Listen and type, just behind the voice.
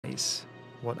eyes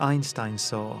what Einstein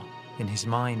saw in his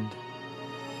mind.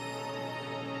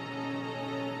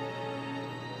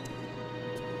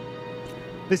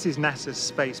 This is NASA's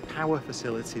Space Power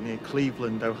Facility near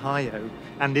Cleveland, Ohio,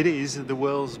 and it is the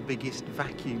world's biggest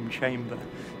vacuum chamber.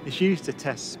 It's used to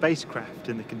test spacecraft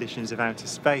in the conditions of outer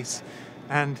space,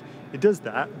 and it does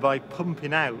that by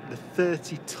pumping out the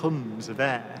 30 tons of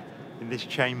air in this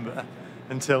chamber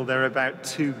until there are about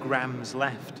 2 grams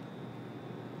left.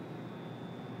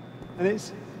 And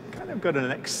it's kind of got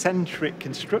an eccentric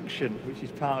construction, which is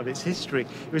part of its history.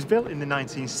 It was built in the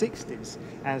 1960s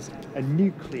as a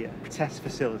nuclear test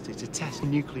facility to test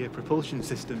nuclear propulsion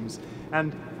systems,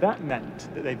 and that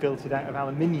meant that they built it out of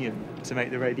aluminium to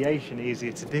make the radiation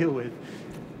easier to deal with.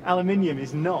 Aluminium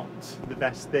is not the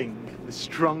best thing, the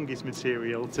strongest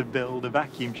material to build a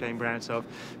vacuum chamber out of.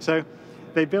 So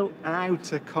they built an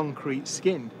outer concrete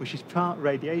skin, which is part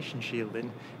radiation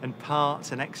shielding and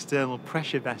part an external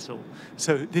pressure vessel,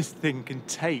 so that this thing can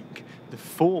take the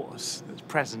force that's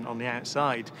present on the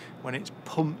outside when it's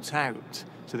pumped out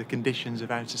to the conditions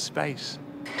of outer space.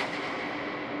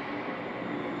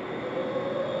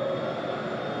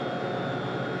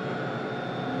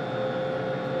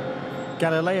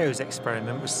 Galileo's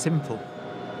experiment was simple.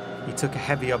 He took a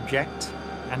heavy object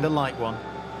and a light one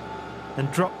and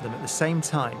dropped them at the same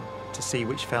time to see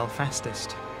which fell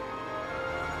fastest.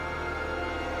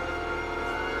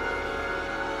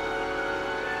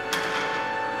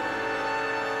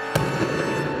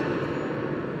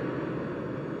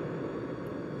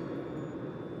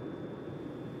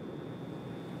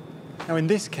 Now in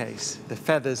this case, the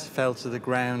feathers fell to the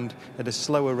ground at a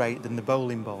slower rate than the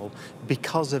bowling ball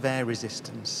because of air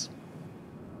resistance.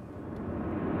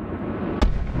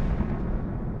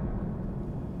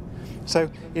 So,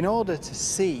 in order to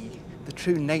see the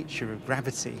true nature of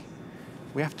gravity,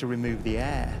 we have to remove the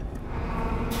air.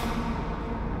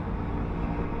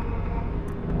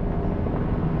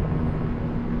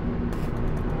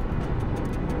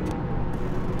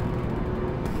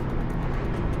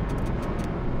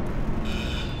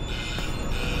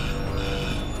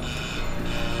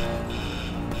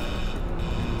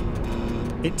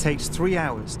 It takes 3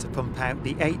 hours to pump out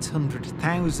the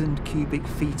 800,000 cubic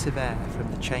feet of air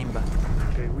from the chamber.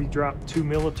 Okay, we dropped 2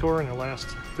 millitorr in the last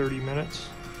 30 minutes.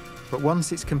 But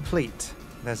once it's complete,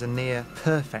 there's a near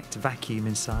perfect vacuum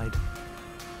inside.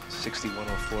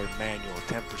 6104 manual,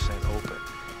 10% open.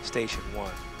 Station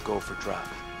 1, go for drop.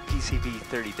 PCV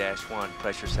 30-1,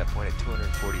 pressure set point at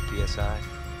 240 psi.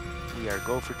 We are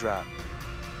go for drop.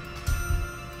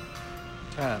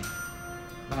 10,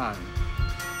 9,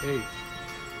 8,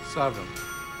 7,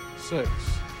 6,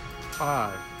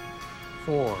 5,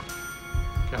 4.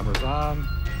 Cameras on.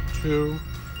 2,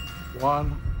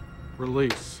 1.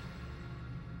 Release.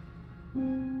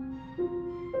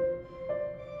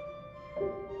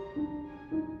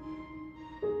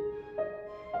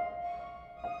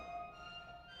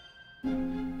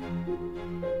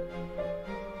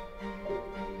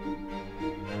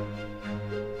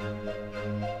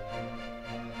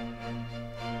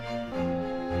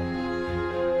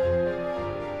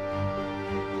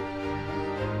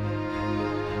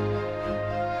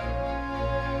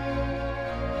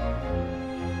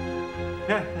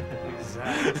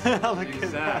 Look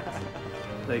at that.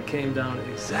 They came down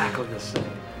exactly the same.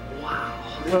 Wow.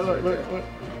 Look.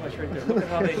 Watch right there. Look at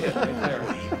how they hit right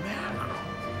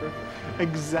there.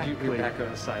 Exactly. You're back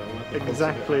on the side.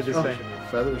 Exactly the same.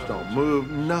 Feathers don't move,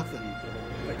 nothing.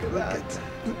 Look at that.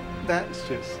 That's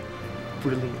just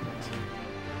brilliant.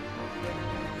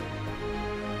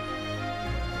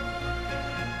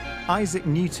 Isaac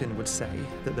Newton would say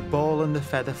that the ball and the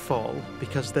feather fall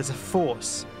because there's a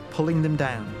force pulling them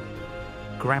down.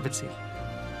 Gravity.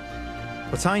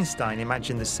 But Einstein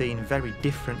imagined the scene very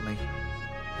differently.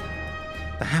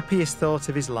 The happiest thought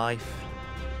of his life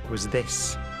was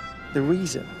this. The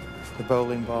reason the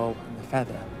bowling ball and the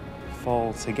feather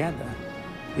fall together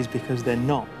is because they're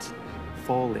not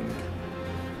falling.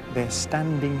 They're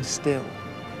standing still.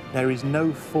 There is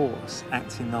no force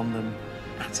acting on them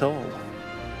at all.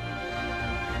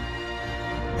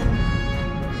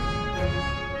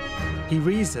 He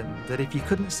reasoned that if you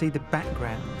couldn't see the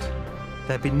background,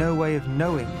 there'd be no way of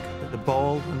knowing that the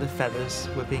ball and the feathers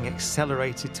were being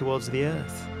accelerated towards the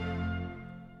Earth.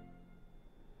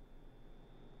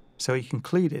 So he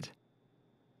concluded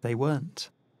they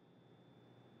weren't.